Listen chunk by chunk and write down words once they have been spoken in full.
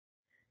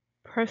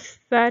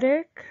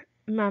Prosthetic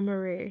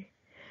memory.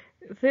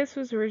 This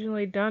was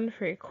originally done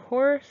for a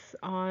course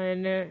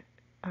on,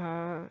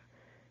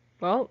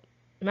 well,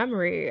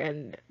 memory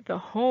and the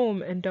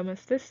home and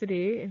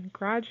domesticity in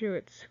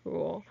graduate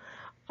school.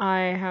 I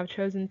have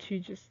chosen to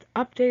just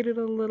update it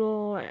a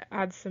little,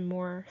 add some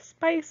more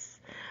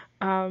spice,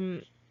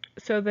 um,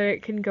 so that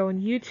it can go on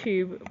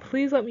YouTube.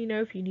 Please let me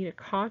know if you need a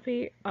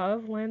copy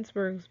of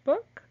Landsberg's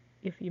book.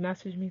 If you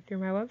message me through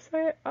my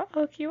website, I'll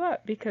hook you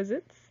up because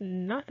it's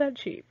not that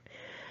cheap.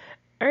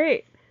 All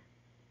right,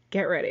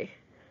 get ready.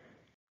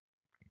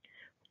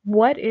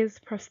 What is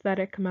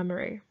prosthetic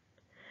memory?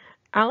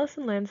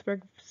 Alison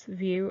Landsberg's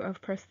view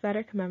of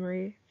prosthetic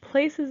memory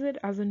places it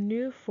as a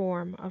new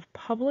form of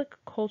public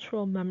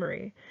cultural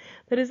memory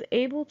that is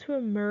able to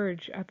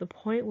emerge at the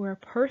point where a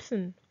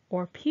person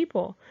or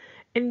people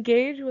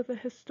engage with a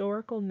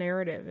historical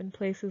narrative in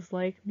places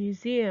like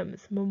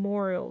museums,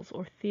 memorials,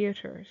 or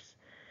theaters.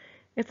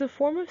 It's a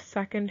form of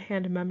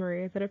second-hand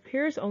memory that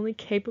appears only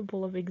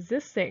capable of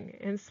existing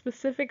in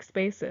specific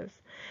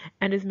spaces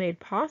and is made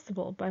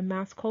possible by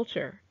mass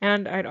culture,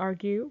 and I'd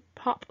argue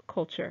pop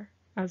culture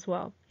as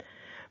well.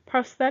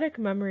 Prosthetic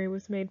memory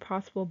was made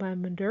possible by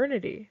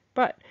modernity,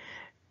 but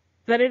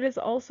that it has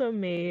also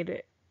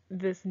made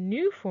this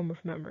new form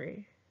of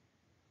memory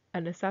a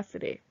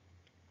necessity.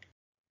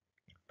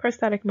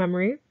 Prosthetic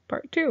memory,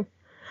 part 2.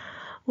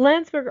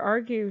 Landsberg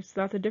argues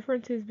that the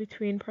differences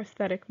between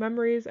prosthetic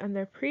memories and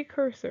their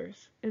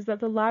precursors is that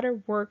the latter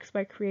works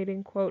by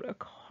creating, quote, a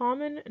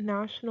common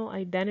national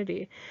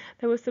identity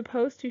that was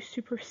supposed to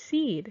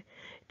supersede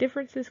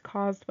differences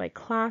caused by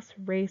class,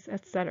 race,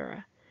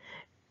 etc.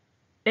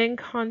 In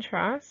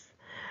contrast,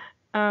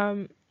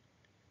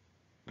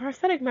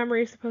 prosthetic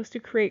memory is supposed to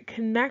create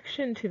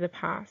connection to the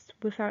past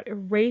without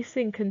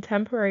erasing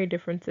contemporary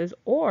differences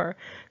or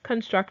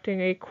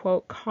constructing a,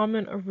 quote,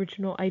 common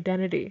original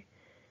identity.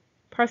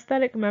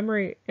 Prosthetic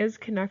memory is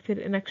connected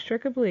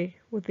inextricably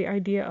with the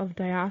idea of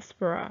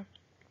diaspora.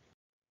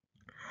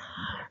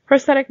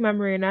 Prosthetic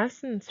memory, in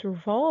essence,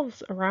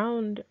 revolves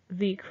around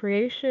the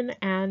creation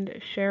and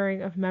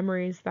sharing of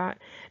memories that,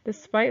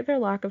 despite their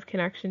lack of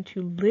connection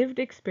to lived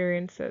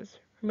experiences,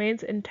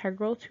 remains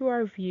integral to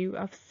our view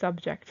of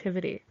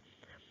subjectivity.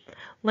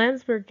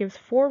 Landsberg gives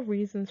 4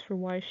 reasons for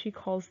why she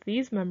calls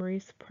these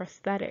memories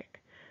prosthetic.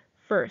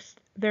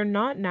 First, they're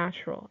not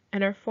natural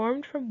and are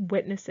formed from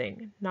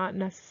witnessing, not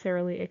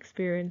necessarily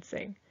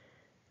experiencing.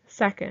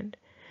 Second,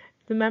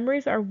 the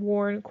memories are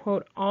worn,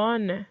 quote,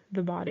 on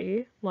the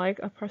body, like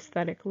a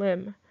prosthetic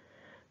limb.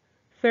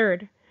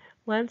 Third,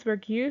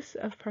 Landsberg's use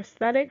of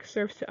prosthetic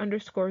serves to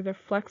underscore their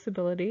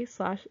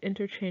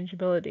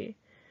flexibility/interchangeability.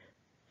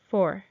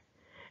 4.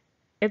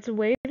 It's a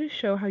way to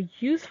show how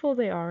useful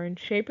they are in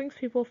shaping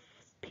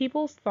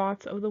people's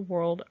thoughts of the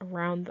world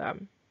around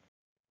them.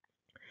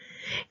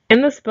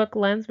 In this book,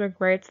 Landsberg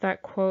writes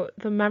that, quote,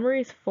 the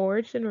memories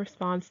forged in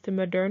response to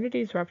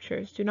modernity's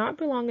ruptures do not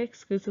belong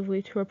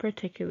exclusively to a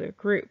particular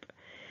group.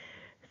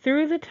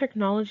 Through the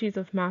technologies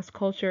of mass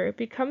culture, it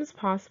becomes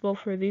possible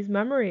for these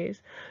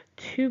memories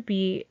to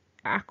be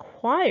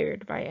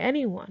acquired by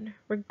anyone,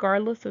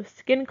 regardless of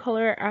skin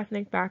color,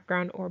 ethnic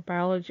background, or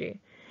biology.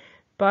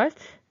 But,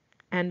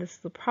 and this is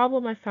the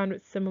problem I found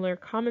with similar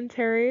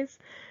commentaries,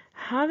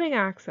 having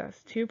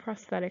access to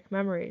prosthetic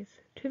memories,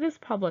 to this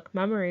public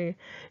memory,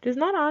 does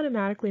not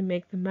automatically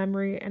make the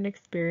memory and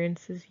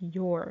experiences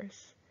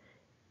yours,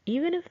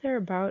 even if they're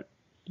about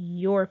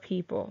your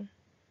people.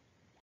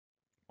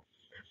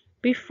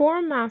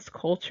 Before mass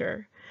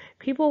culture,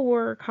 people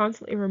were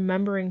constantly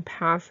remembering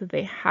past that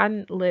they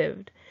hadn't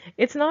lived.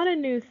 It's not a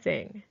new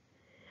thing.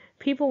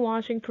 People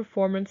watching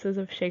performances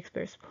of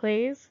Shakespeare's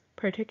plays,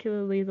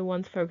 particularly the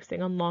ones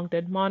focusing on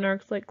long-dead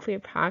monarchs like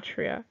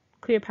Cleopatra,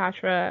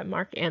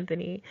 Mark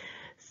Antony,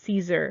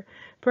 Caesar,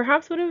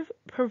 perhaps would have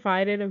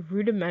provided a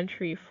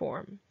rudimentary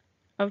form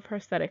of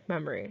prosthetic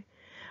memory.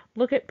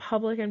 Look at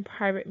public and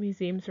private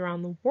museums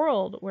around the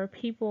world where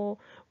people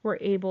were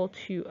able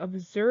to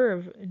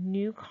observe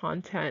new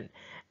content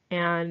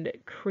and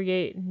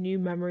create new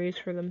memories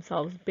for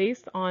themselves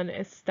based on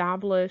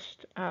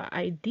established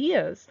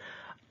ideas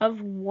of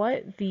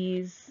what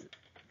these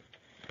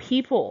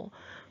people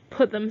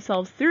put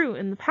themselves through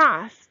in the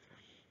past.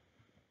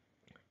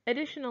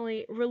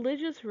 Additionally,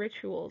 religious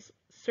rituals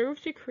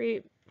serve to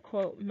create,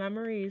 quote,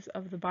 memories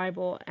of the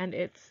Bible and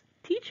its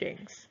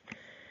teachings.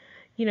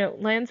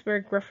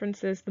 Landsberg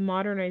references the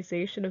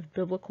modernization of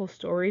biblical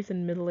stories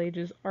in Middle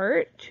Ages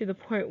art to the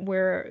point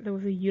where there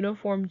was a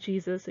uniform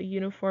Jesus, a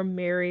uniform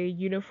Mary,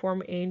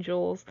 uniform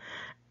angels,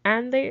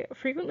 and they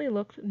frequently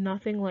looked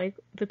nothing like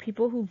the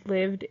people who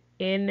lived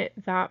in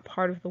that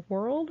part of the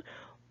world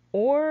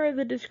or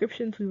the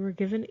descriptions we were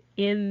given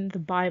in the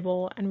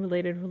Bible and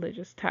related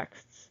religious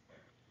texts.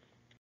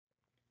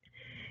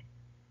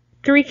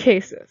 3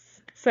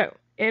 cases. So,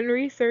 in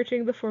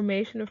researching the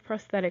formation of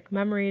prosthetic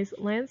memories,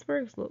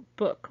 Landsberg's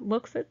book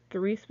looks at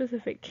 3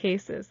 specific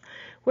cases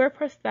where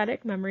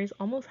prosthetic memories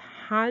almost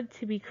had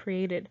to be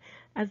created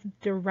as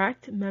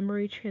direct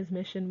memory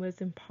transmission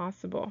was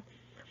impossible.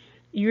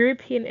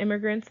 European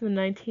immigrants in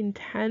the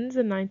 1910s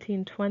and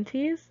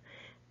 1920s,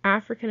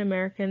 African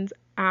Americans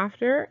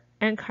after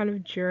and kind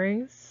of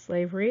during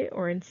slavery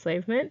or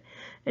enslavement,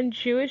 and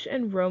Jewish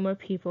and Roma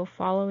people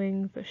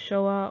following the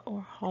Shoah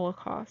or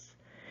Holocaust.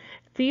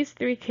 These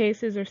three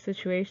cases or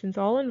situations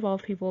all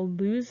involve people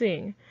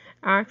losing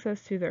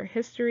access to their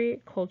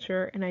history,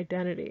 culture, and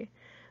identity.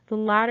 The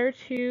latter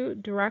two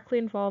directly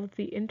involve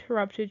the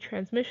interrupted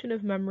transmission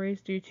of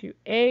memories due to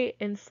A,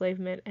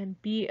 enslavement,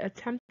 and B,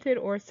 attempted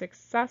or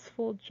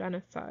successful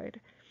genocide.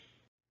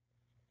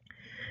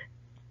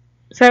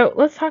 So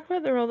let's talk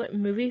about the role that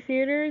movie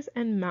theaters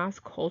and mass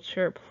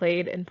culture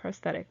played in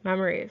prosthetic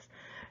memories.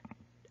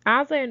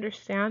 As I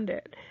understand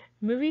it,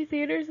 movie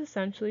theaters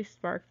essentially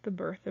sparked the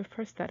birth of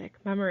prosthetic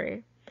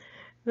memory.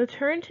 The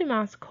turn to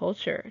mass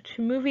culture,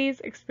 to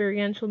movies,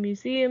 experiential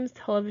museums,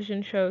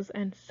 television shows,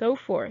 and so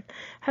forth,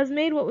 has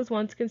made what was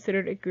once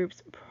considered a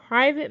group's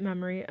private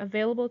memory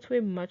available to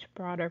a much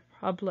broader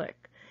public.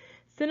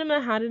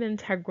 Cinema had an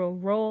integral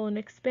role in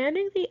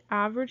expanding the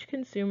average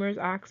consumer's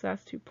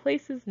access to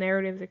places,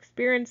 narratives,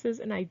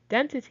 experiences, and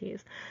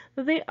identities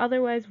that they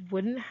otherwise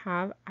wouldn't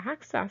have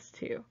access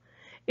to.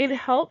 It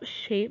helped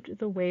shape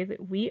the way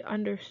that we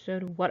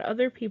understood what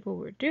other people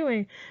were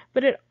doing,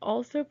 but it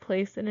also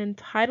placed an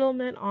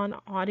entitlement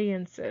on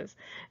audiences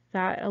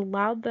that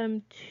allowed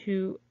them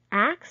to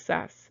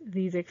access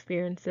these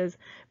experiences,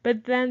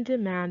 but then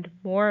demand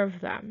more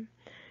of them.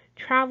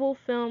 Travel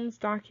films,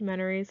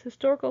 documentaries,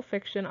 historical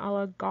fiction a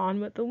la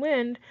Gone with the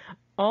Wind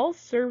all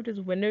served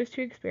as windows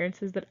to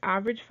experiences that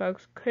average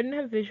folks couldn't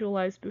have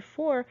visualized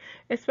before,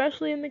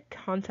 especially in the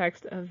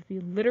context of the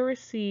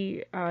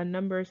literacy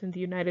numbers in the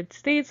United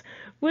States,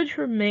 which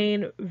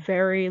remain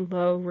very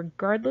low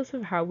regardless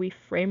of how we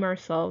frame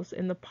ourselves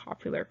in the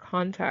popular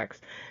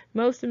context.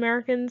 Most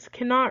Americans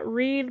cannot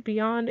read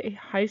beyond a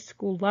high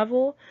school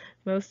level.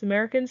 Most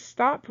Americans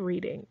stop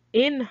reading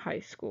in high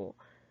school.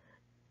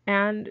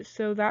 And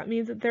so that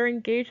means that their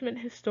engagement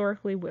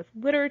historically with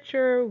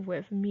literature,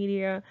 with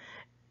media,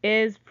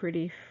 is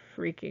pretty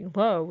freaking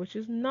low, which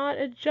is not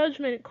a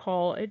judgment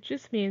call. It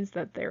just means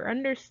that their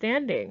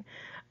understanding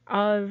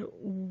of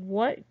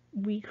what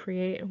we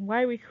create and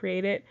why we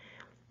create it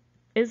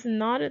is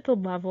not at the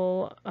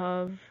level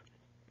of,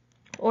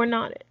 or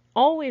not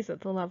always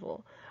at the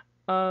level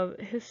of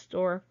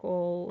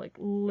historical, like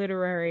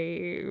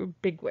literary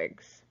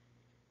bigwigs.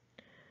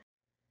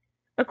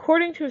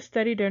 According to a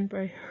study done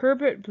by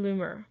Herbert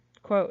Blumer,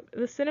 quote,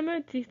 "The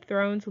cinema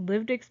dethrones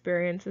lived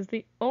experience as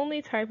the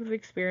only type of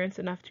experience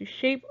enough to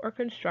shape or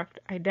construct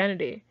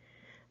identity.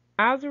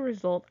 As a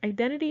result,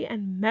 identity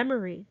and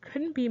memory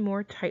couldn't be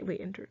more tightly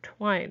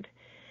intertwined.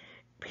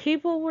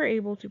 People were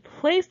able to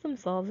place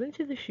themselves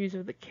into the shoes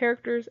of the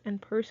characters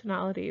and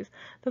personalities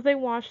that they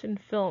watched in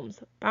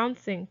films,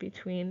 bouncing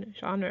between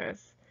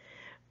genres.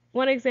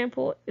 One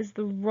example is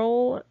the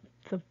role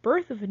The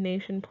Birth of a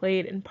Nation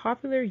played in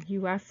popular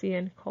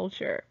USian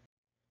culture.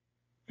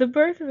 The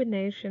Birth of a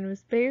Nation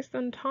was based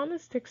on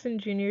Thomas Dixon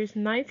Jr.'s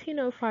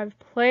 1905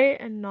 play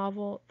and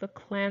novel The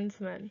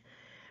Klansman,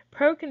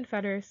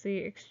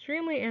 pro-Confederacy,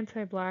 extremely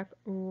anti-black,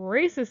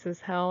 racist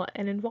as hell,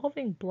 and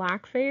involving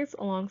blackface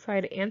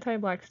alongside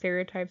anti-black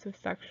stereotypes of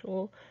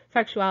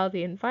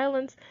sexuality and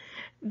violence.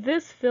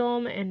 This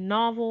film and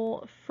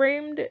novel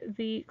framed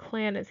the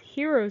Klan as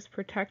heroes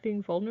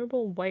protecting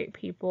vulnerable white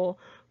people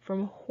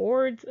from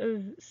hordes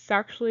of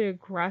sexually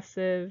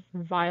aggressive,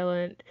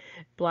 violent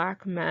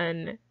black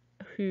men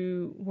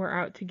who were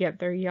out to get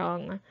their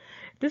young.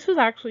 This was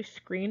actually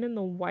screened in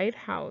the White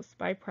House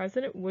by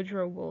President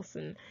Woodrow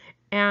Wilson,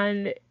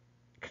 and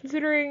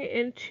considering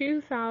in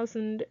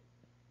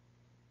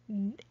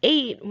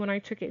 2008, when I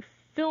took a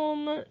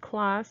film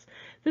class,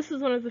 this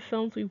is one of the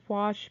films we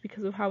watched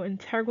because of how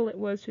integral it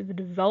was to the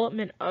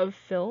development of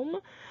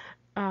film.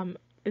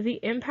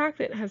 The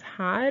impact it has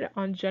had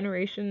on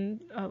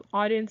generations of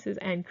audiences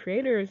and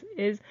creators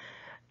is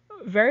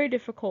very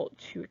difficult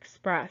to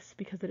express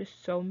because it is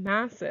so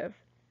massive.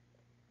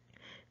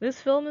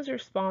 This film is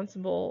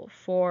responsible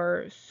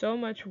for so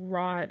much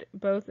rot,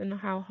 both in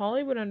how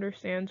Hollywood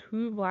understands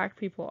who black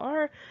people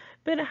are,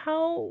 but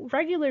how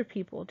regular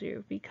people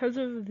do, because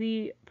of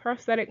the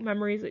prosthetic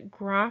memories it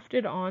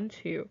grafted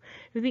onto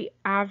the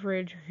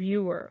average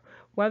viewer,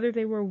 whether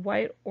they were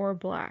white or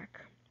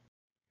black.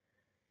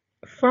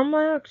 From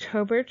my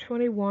October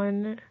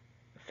 21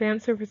 fan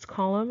service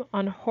column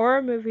on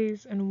horror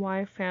movies and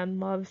why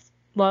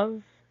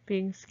love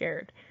being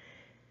scared.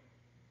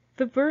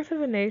 The Birth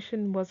of a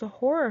Nation was a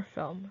horror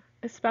film,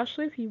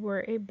 especially if you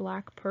were a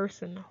black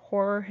person.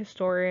 Horror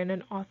historian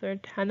and author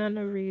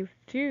Tananarive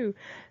Due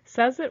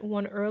says at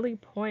one early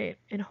point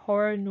in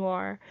Horror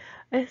Noir,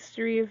 A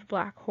History of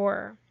Black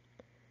Horror.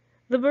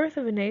 The Birth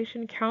of a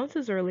Nation counts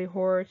as early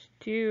horror to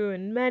Due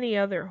and many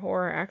other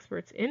horror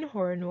experts in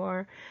horror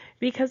noir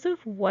because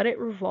of what it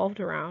revolved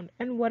around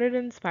and what it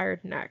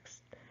inspired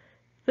next.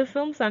 The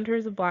film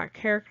centers a black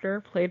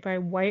character, played by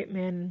a white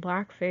man in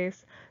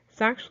blackface,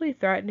 sexually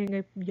threatening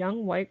a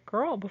young white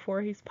girl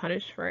before he's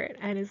punished for it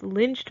and is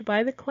lynched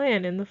by the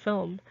Klan in the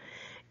film.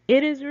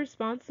 It is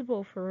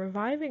responsible for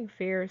reviving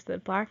fears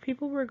that black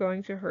people were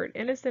going to hurt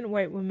innocent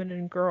white women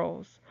and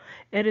girls.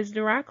 It is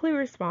directly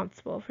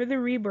responsible for the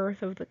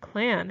rebirth of the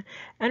Klan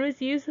and was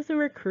used as a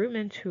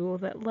recruitment tool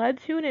that led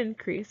to an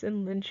increase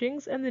in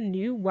lynchings and the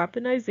new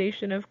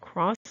weaponization of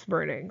cross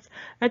burnings,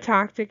 a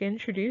tactic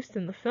introduced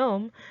in the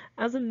film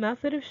as a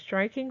method of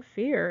striking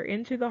fear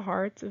into the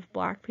hearts of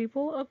black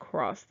people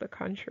across the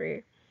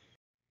country.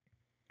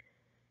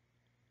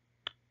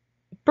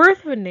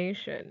 Birth of a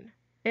Nation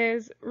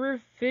is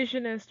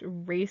revisionist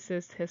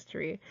racist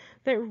history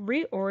that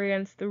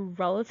reorients the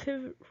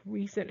relative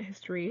recent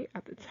history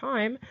at the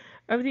time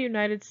of the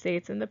United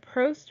States and the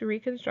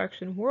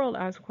post-Reconstruction world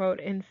as, quote,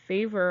 in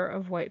favor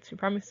of white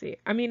supremacy.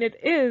 I mean, it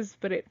is,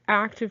 but it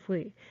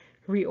actively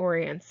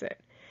reorients it.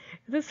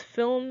 This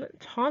film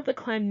taught the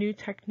Klan new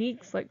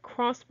techniques like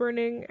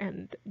cross-burning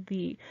and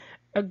the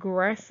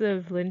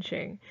aggressive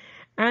lynching,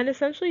 and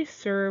essentially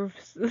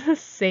serves the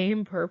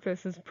same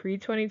purpose as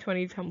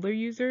pre-2020 Tumblr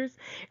users,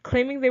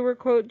 claiming they were,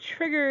 quote,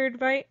 triggered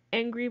by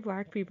angry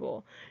black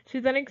people, to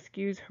then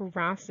excuse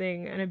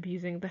harassing and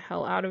abusing the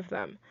hell out of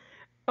them,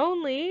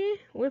 only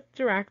with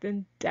direct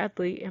and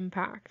deadly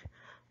impact.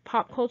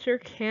 Pop culture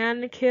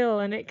can kill,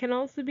 and it can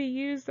also be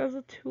used as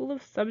a tool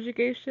of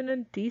subjugation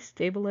and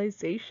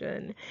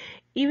destabilization,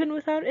 even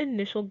without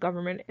initial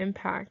government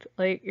impact.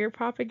 Like, your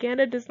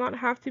propaganda does not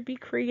have to be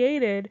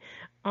created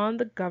on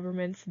the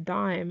government's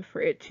dime for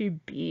it to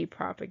be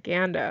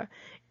propaganda.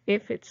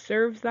 If it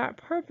serves that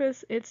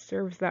purpose, it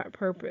serves that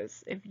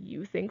purpose. If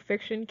you think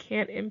fiction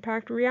can't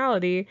impact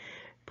reality,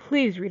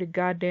 please read a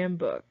goddamn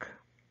book.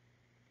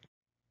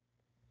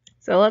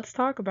 So let's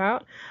talk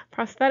about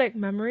prosthetic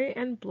memory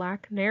and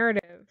black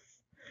narratives.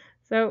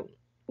 So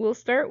we'll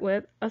start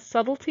with A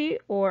Subtlety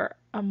or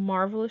A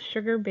Marvelous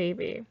Sugar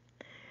Baby.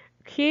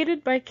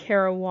 Created by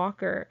Kara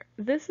Walker,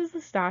 this is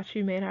a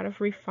statue made out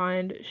of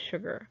refined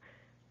sugar,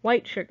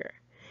 white sugar.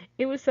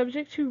 It was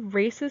subject to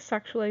racist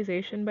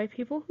sexualization by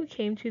people who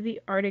came to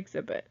the art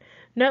exhibit.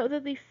 Note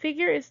that the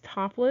figure is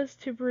topless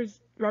to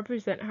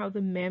represent how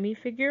the mammy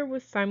figure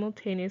was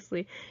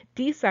simultaneously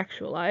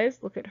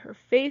desexualized. Look at her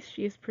face,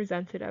 she is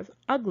presented as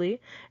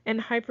ugly, and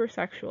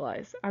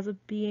hypersexualized as a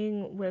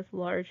being with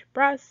large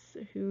breasts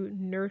who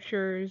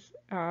nurtures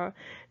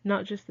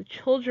not just the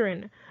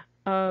children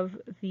of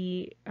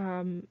the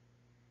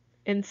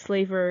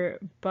enslaver,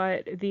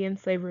 but the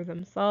enslaver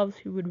themselves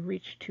who would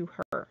reach to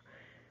her.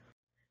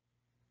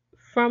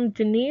 From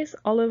Denise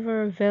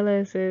Oliver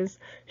Velez's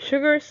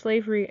Sugar,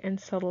 Slavery, and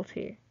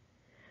Subtlety.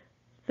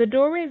 The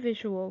doorway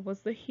visual was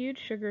the huge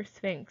sugar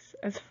sphinx,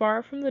 as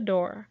far from the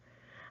door,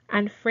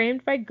 and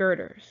framed by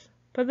girders,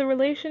 but the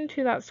relation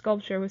to that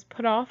sculpture was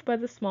put off by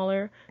the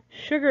smaller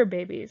sugar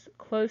babies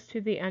close to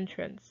the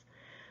entrance.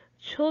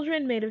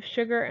 Children made of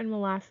sugar and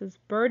molasses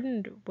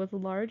burdened with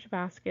large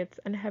baskets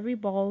and heavy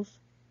bales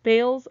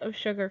of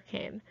sugar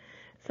cane.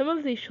 Some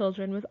of these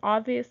children with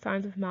obvious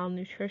signs of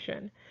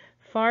malnutrition,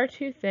 far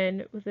too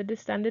thin, with a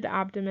distended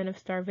abdomen of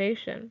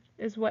starvation,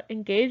 is what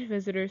engaged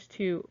visitors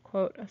to,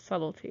 quote, a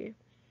subtlety.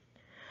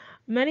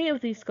 Many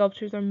of these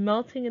sculptures are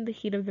melting in the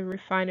heat of the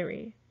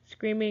refinery,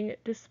 screaming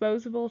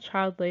disposable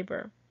child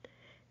labor.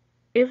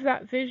 If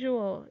that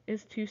visual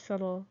is too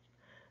subtle,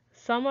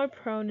 some are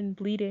prone in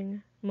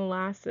bleeding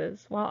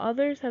molasses, while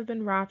others have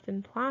been wrapped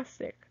in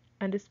plastic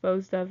and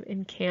disposed of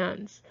in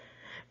cans.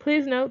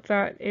 Please note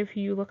that if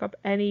you look up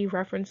any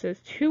references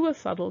to a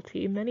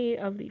subtlety, many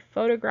of the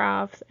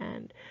photographs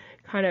and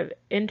kind of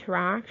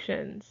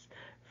interactions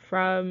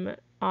from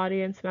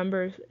audience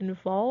members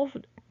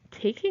involved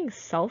taking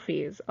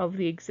selfies of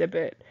the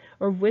exhibit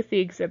or with the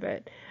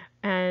exhibit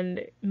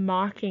and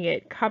mocking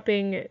it,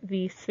 cupping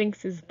the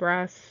Sphinx's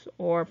breasts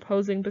or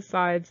posing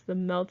beside the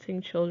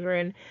melting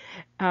children.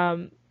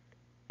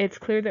 It's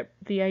clear that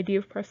the idea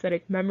of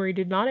prosthetic memory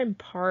did not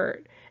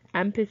impart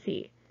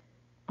empathy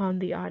on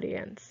the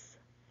audience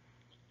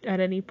at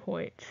any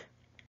point.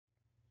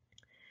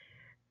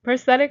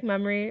 Prosthetic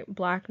memory,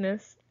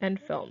 blackness, and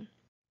film.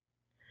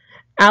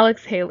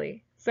 Alex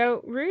Haley.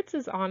 So, Roots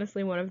is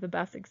honestly one of the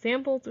best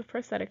examples of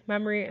prosthetic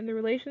memory and the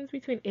relations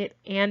between it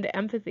and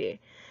empathy.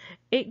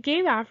 It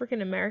gave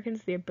African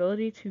Americans the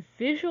ability to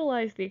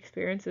visualize the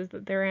experiences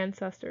that their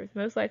ancestors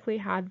most likely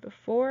had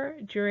before,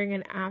 during,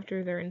 and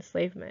after their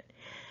enslavement.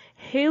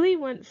 Haley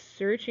went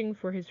searching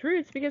for his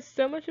roots because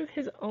so much of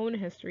his own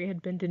history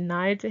had been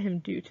denied to him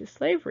due to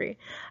slavery,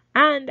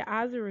 and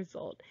as a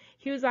result,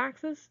 he was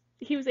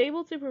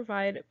able to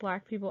provide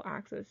Black people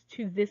access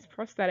to this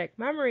prosthetic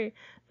memory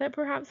that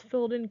perhaps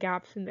filled in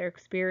gaps in their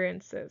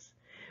experiences.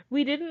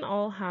 We didn't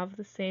all have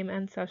the same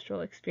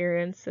ancestral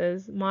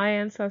experiences. My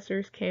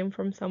ancestors came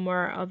from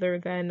somewhere other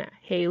than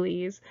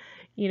Haley's,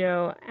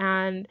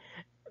 and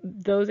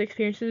those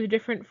experiences are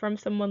different from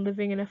someone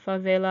living in a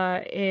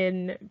favela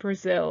in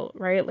Brazil,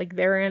 right? Like,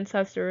 their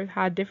ancestors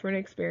had different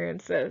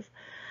experiences.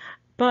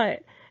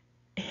 But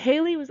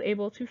Haley was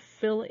able to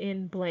fill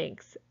in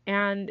blanks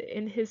and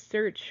in his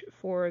search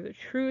for the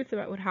truth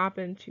about what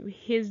happened to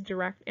his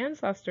direct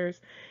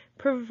ancestors,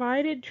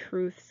 provided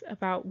truths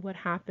about what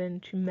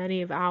happened to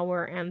many of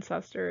our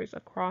ancestors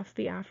across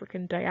the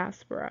African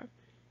diaspora.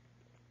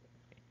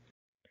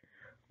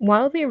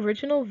 While the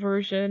original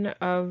version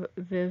of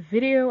the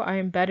video I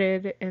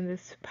embedded in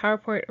this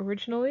PowerPoint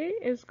originally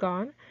is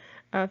gone,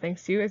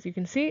 thanks to, as you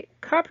can see,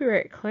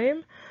 copyright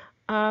claim,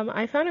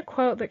 I found a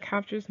quote that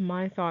captures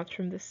my thoughts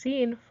from the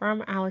scene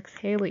from Alex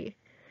Haley.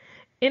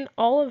 In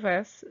all of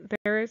us,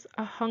 there is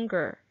a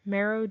hunger,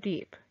 marrow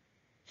deep,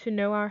 to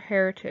know our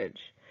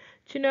heritage,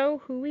 to know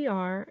who we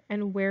are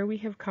and where we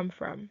have come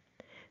from.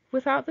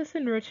 Without this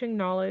enriching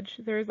knowledge,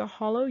 there is a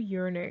hollow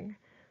yearning.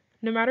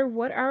 No matter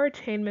what our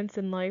attainments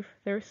in life,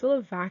 there is still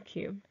a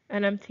vacuum,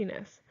 an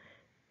emptiness,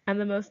 and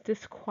the most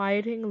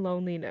disquieting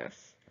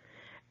loneliness.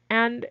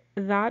 And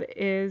that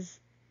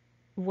is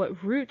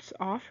what Roots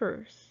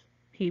offers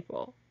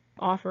people,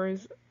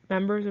 offers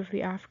members of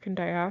the African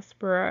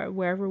diaspora,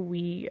 wherever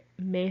we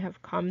may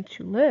have come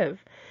to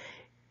live.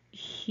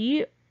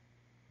 He,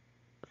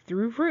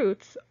 through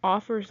Roots,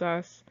 offers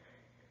us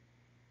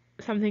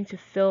something to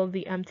fill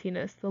the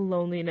emptiness, the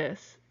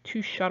loneliness,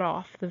 to shut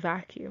off the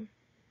vacuum.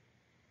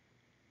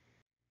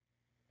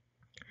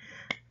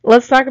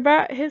 Let's talk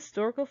about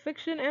historical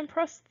fiction and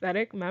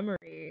prosthetic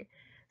memory.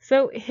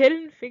 So,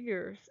 Hidden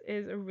Figures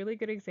is a really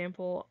good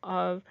example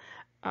of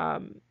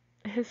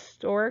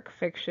historic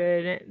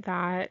fiction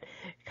that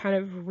kind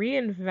of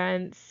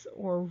reinvents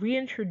or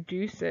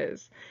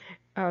reintroduces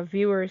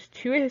viewers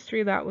to a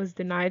history that was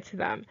denied to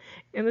them.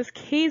 In this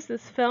case,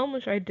 this film,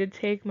 which I did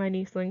take my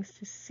niece Lynx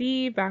to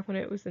see back when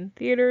it was in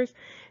theaters,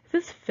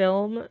 this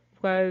film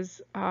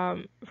was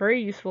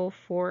very useful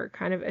for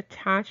kind of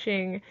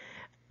attaching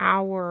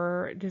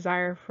our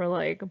desire for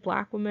like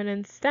Black women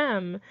in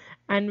STEM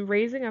and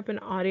raising up an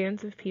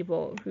audience of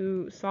people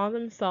who saw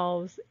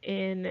themselves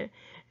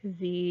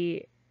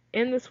the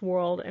in this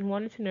world and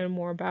wanted to know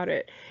more about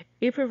it.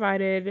 It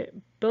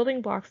provided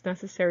building blocks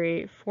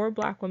necessary for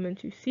Black women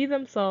to see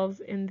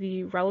themselves in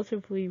the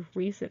relatively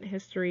recent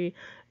history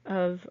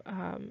of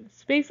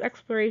space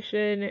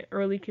exploration,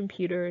 early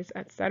computers,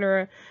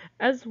 etc.,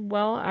 as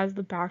well as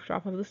the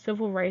backdrop of the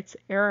civil rights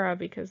era,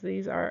 because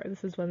this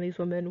is when these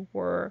women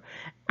were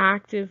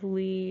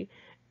actively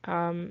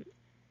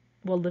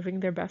living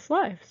their best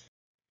lives.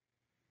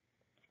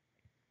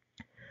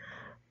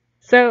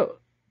 So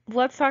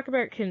let's talk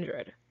about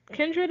Kindred.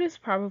 Kindred is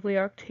probably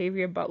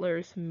Octavia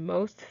Butler's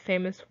most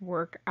famous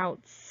work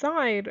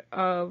outside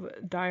of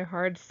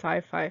die-hard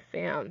sci-fi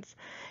fans.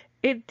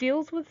 It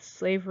deals with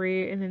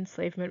slavery and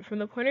enslavement from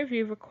the point of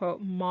view of a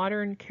quote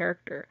modern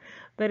character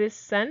that is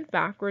sent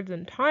backwards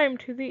in time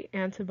to the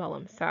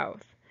antebellum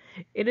South.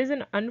 It is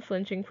an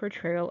unflinching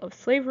portrayal of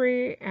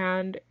slavery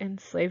and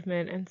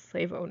enslavement and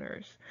slave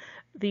owners.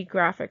 The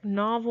graphic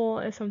novel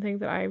is something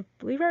that I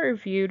believe I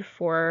reviewed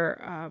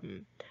for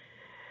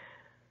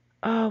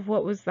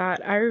what was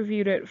that? I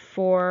reviewed it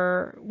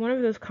for one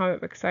of those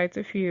comic book sites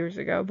a few years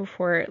ago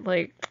before it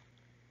like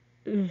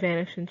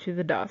vanished into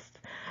the dust.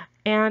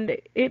 And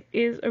it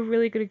is a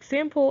really good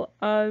example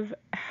of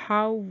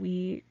how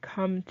we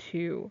come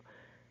to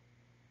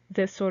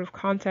this sort of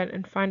content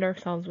and find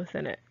ourselves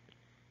within it.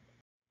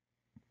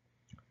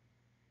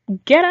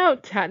 Get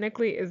Out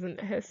technically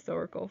isn't a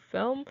historical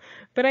film,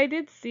 but I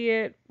did see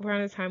it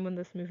around the time when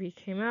this movie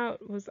came out.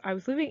 I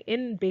was living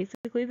in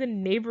basically the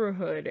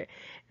neighborhood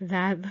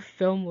that the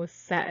film was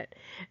set.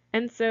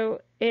 And so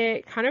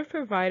it kind of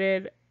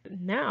provided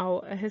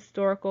now a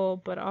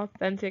historical but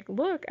authentic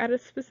look at a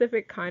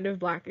specific kind of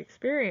Black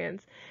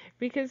experience,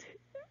 because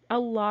a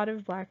lot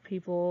of Black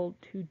people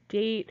who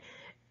date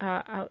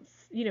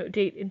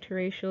date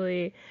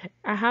interracially,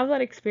 have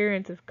that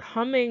experience of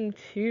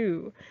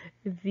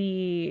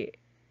the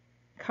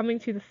coming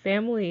to the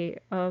family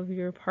of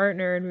your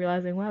partner and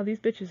realizing, wow,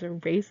 these bitches are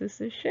racist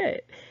as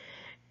shit.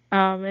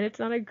 And it's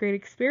not a great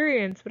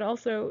experience, but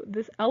also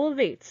this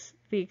elevates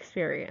the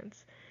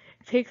experience.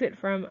 It takes it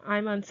from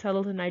I'm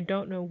unsettled and I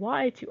don't know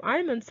why to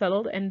I'm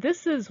unsettled and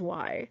this is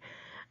why.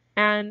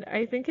 And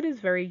I think it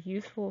is very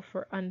useful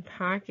for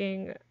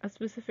unpacking a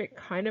specific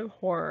kind of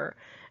horror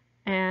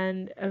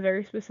and a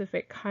very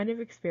specific kind of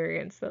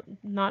experience that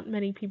not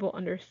many people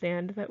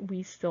understand that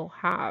we still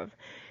have.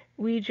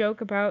 We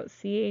joke about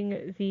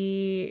seeing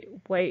the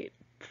white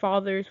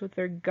fathers with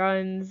their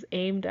guns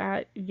aimed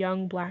at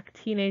young Black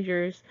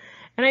teenagers,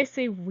 and I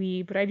say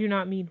we, but I do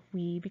not mean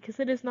we, because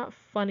it is not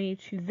funny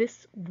to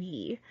this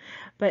we,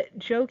 but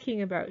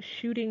joking about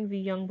shooting the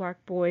young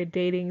Black boy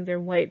dating their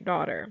white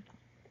daughter.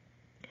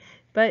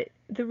 But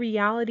the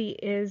reality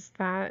is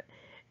that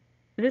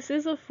this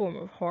is a form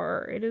of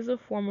horror. It is a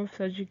form of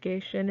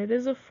subjugation. It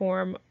is a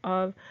form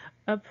of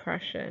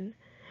oppression.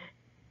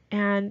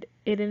 And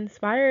it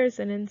inspires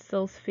and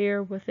instills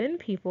fear within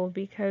people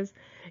because,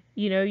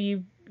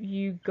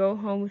 you go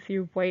home with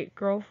your white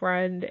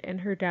girlfriend and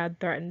her dad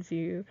threatens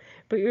you.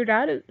 But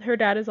her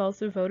dad has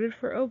also voted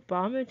for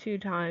Obama 2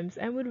 times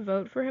and would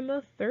vote for him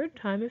a third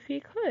time if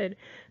he could.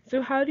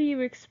 So how do you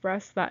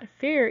express that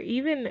fear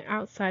even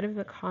outside of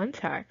the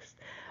context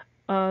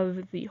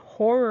of the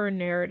horror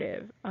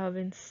narrative of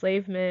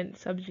enslavement,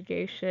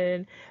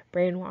 subjugation,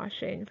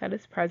 brainwashing that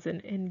is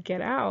present in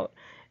Get Out,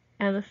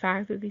 and the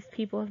fact that these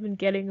people have been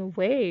getting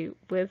away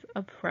with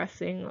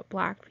oppressing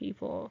Black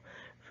people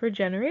for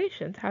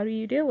generations. How do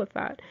you deal with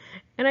that?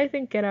 And I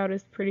think Get Out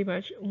is pretty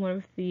much one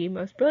of the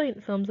most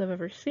brilliant films I've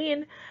ever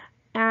seen,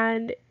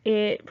 and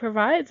it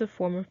provides a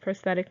form of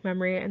prosthetic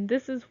memory, and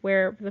this is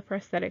where the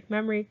prosthetic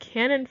memory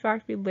can in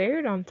fact be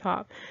layered on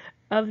top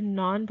of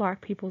non-Black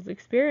people's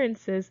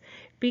experiences,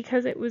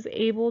 because it was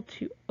able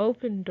to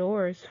open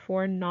doors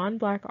for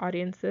non-Black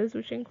audiences,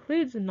 which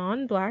includes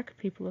non-Black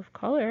people of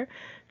color,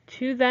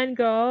 to then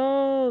go,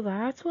 oh,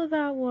 that's what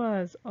that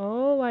was.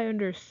 Oh, I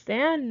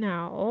understand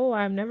now. Oh,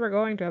 I'm never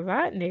going to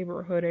that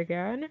neighborhood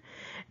again.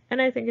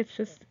 And I think it's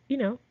just,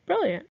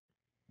 brilliant.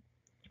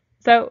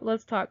 So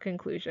let's talk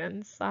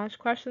conclusions /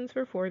 questions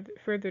for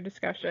further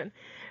discussion.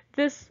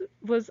 This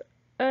was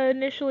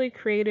initially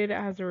created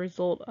as a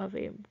result of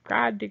a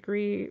grad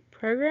degree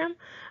program.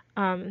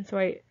 And so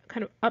I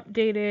kind of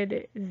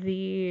updated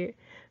the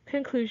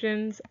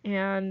conclusions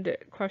and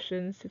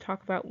questions to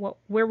talk about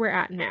where we're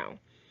at now.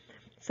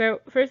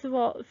 So first of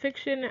all,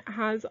 fiction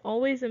has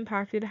always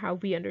impacted how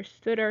we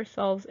understood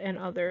ourselves and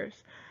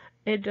others.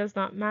 It does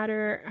not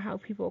matter how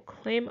people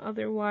claim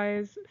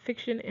otherwise.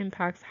 Fiction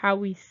impacts how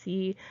we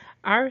see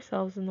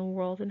ourselves in the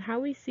world and how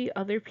we see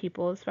other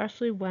people,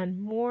 especially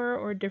when more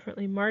or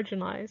differently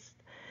marginalized.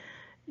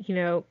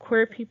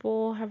 Queer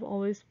people have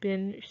always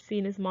been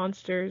seen as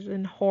monsters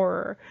in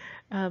horror.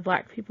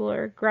 Black people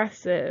are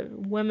aggressive.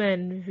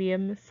 Women via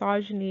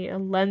misogyny, a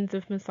lens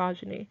of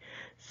misogyny.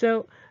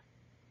 So,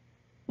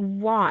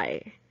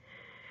 why?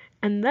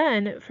 And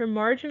then, for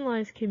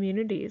marginalized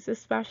communities,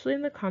 especially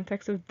in the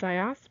context of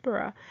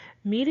diaspora,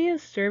 media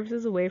serves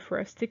as a way for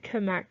us to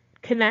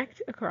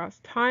connect across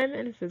time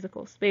and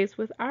physical space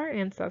with our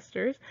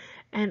ancestors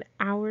and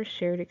our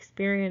shared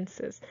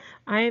experiences.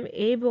 I am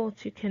able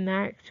to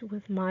connect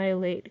with my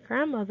late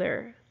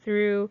grandmother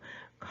through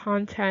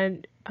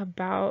content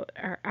about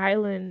our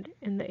island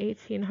in the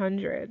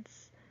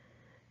 1800s,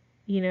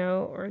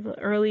 or the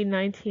early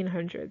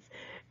 1900s.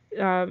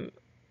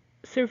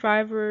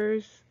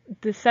 Survivors,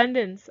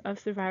 descendants of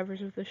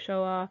survivors of the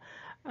Shoah,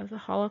 of the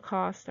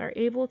Holocaust, are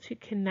able to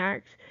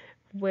connect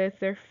with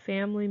their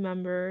family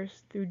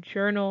members through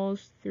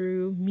journals,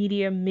 through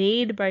media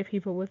made by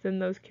people within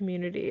those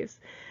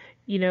communities.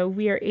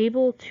 We are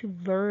able to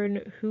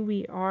learn who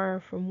we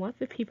are from what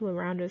the people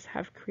around us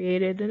have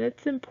created, and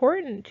it's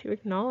important to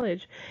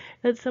acknowledge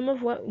that some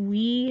of what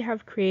we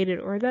have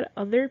created or that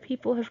other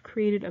people have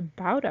created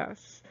about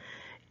us,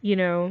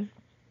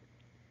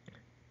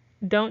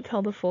 don't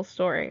tell the full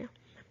story.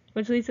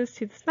 Which leads us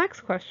to this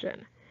next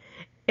question.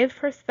 If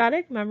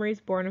prosthetic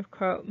memories born of,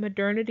 quote,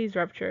 modernity's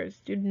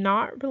ruptures do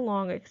not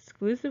belong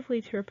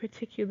exclusively to a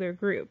particular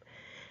group,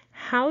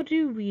 how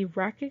do we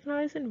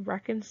recognize and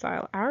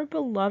reconcile our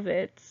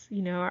beloveds,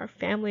 our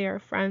family, our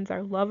friends,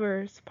 our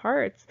lovers'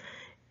 parts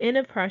in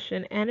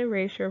oppression and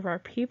erasure of our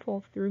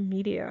people through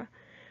media?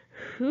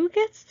 Who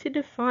gets to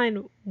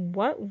define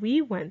what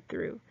we went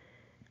through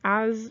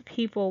as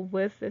people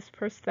with this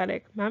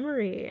prosthetic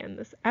memory and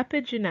this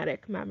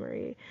epigenetic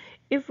memory,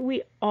 if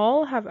we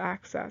all have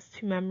access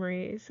to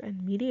memories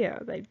and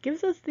media that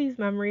gives us these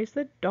memories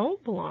that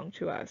don't belong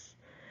to us?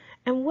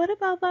 And what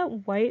about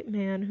that white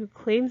man who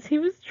claims he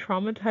was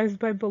traumatized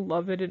by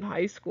Beloved in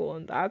high school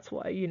and that's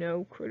why,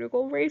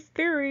 critical race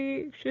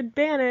theory should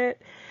ban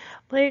it?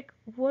 Like,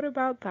 what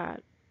about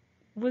that?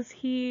 Was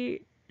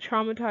he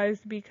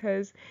traumatized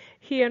because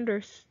he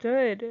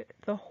understood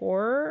the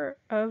horror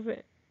of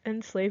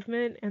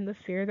enslavement and the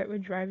fear that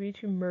would drive you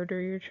to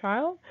murder your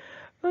child?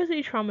 Or was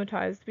he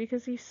traumatized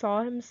because he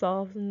saw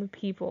himself in the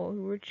people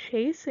who were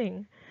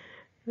chasing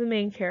the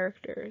main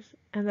characters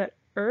and that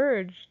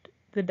urged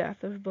the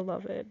death of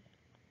Beloved?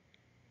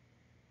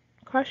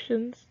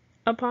 Questions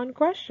upon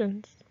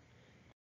questions.